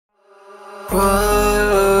Whoa,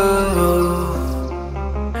 whoa,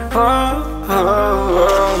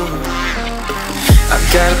 whoa. I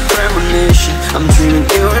got a premonition, I'm dreaming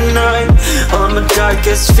you and I. All my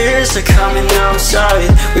darkest fears are coming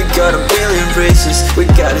outside. We got a billion races, we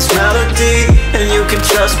got this melody, and you can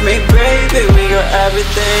trust me, baby, we got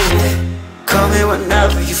everything. Call me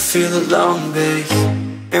whenever you feel alone, babe,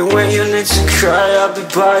 and when you need to cry, I'll be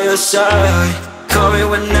by your side. Call me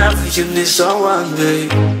whenever you need someone,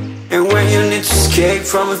 babe, and when you need to escape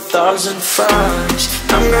from 1,000 fires.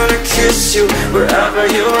 I'm gonna kiss you wherever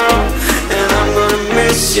you are, and I'm gonna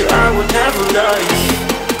miss you, I will never lie.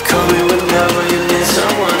 Call me whenever you need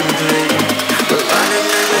someone, babe. We're running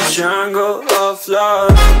in the jungle of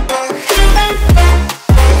love.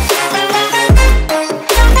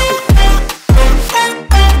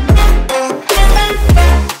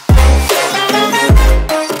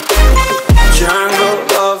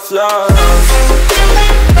 Love.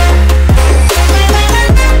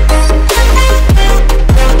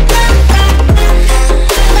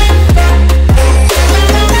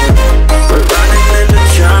 We're running in the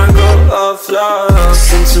jungle of love.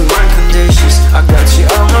 Listen to my conditions, I got you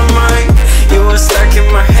on my mind. You were stuck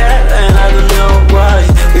in my head and I don't know why.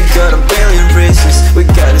 We got a billion races, we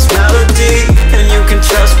got this melody, and you can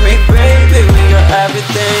trust me, baby, we got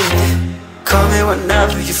everything. Call me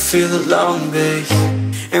whenever you feel alone, babe,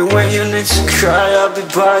 and when you need to cry, I'll be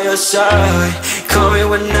by your side. Call me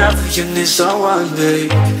whenever you need someone,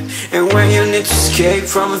 babe, and when you need to escape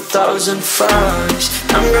from 1,000 fires.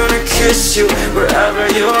 I'm gonna kiss you wherever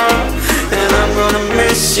you are, and I'm gonna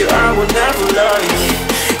miss you, I will never lie.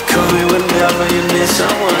 Call me whenever you need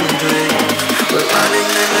someone, babe. We're running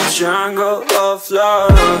in the jungle of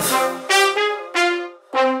love.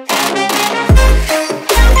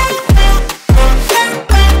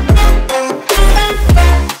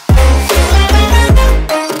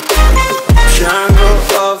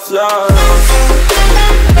 Love.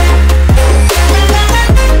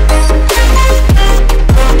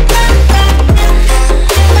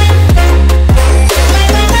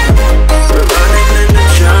 We're running in the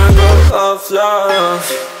jungle of love.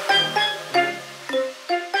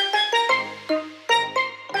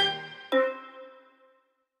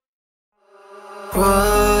 Whoa,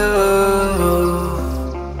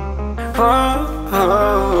 whoa,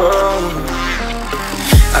 whoa.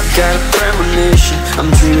 I got a premonition, I'm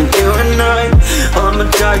dreaming you and I. All my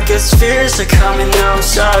darkest fears are coming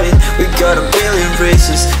outside. We got a billion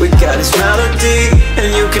races, we got this melody,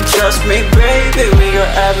 and you can trust me, baby, we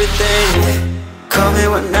got everything. Call me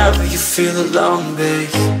whenever you feel alone, babe,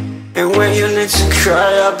 and when you need to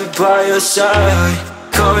cry, I'll be by your side.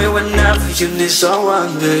 Call me whenever you need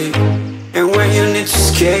someone, babe, and when you need to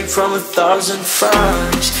escape from 1,000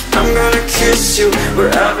 fires. I'm gonna kiss you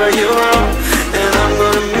wherever you are, and I'm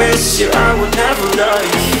gonna miss you, I will never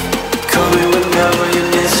lie. Call me whenever you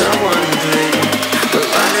need someone, babe. We're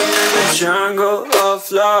running in the jungle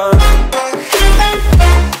of love.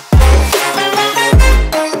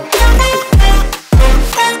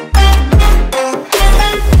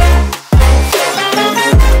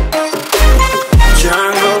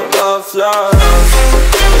 Jungle of love.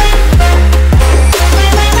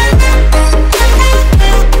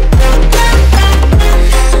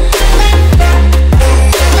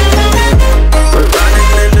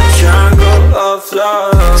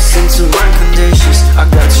 Listen to my conditions, I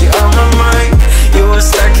got you on my mind. You were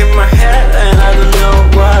stuck in my head and I don't know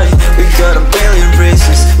why. We got a billion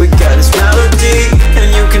races, we got this melody,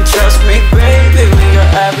 and you can trust me, baby, we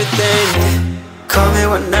got everything. Call me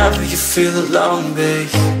whenever you feel alone, babe,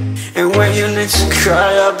 and when you need to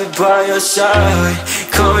cry, I'll be by your side.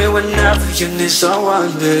 Call me whenever you need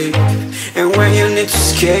someone, babe, and when you need to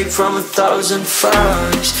escape from 1,000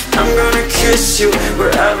 fires. I'm gonna kiss you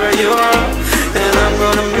wherever you are, and I'm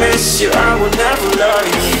gonna miss you, I will never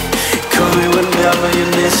lie. Call me whenever you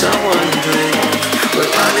need someone, babe.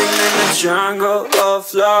 We're running in the jungle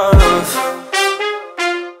of love.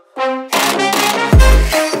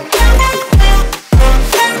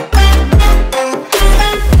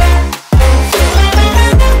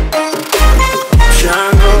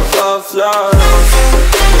 Love.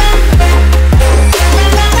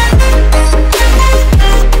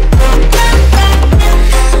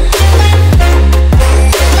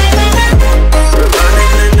 We're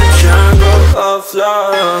running in the jungle of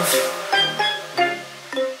love.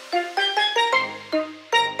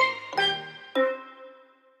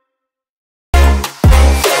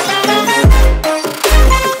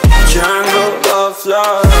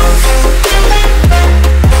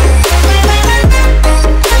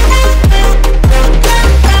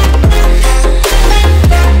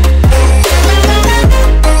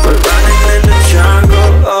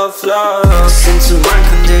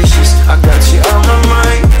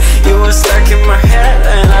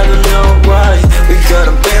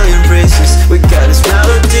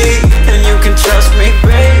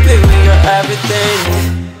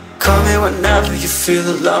 you feel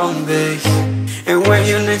alone, babe. And when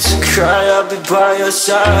you need to cry, I'll be by your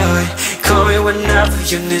side. Call me whenever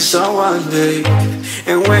you need someone, babe.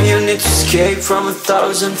 And when you need to escape from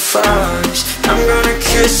 1,000 fires, I'm gonna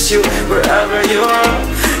kiss you wherever you are.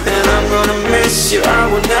 And I'm gonna miss you, I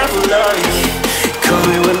will never lie. Call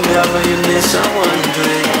me whenever you need someone,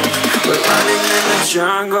 babe. We're running in the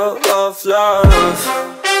jungle of love.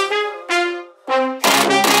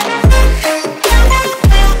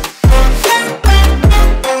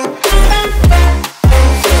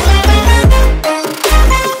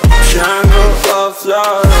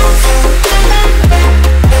 Love.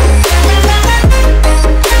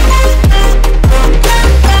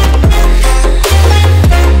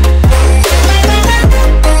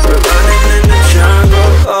 We're running in the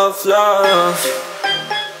jungle of love.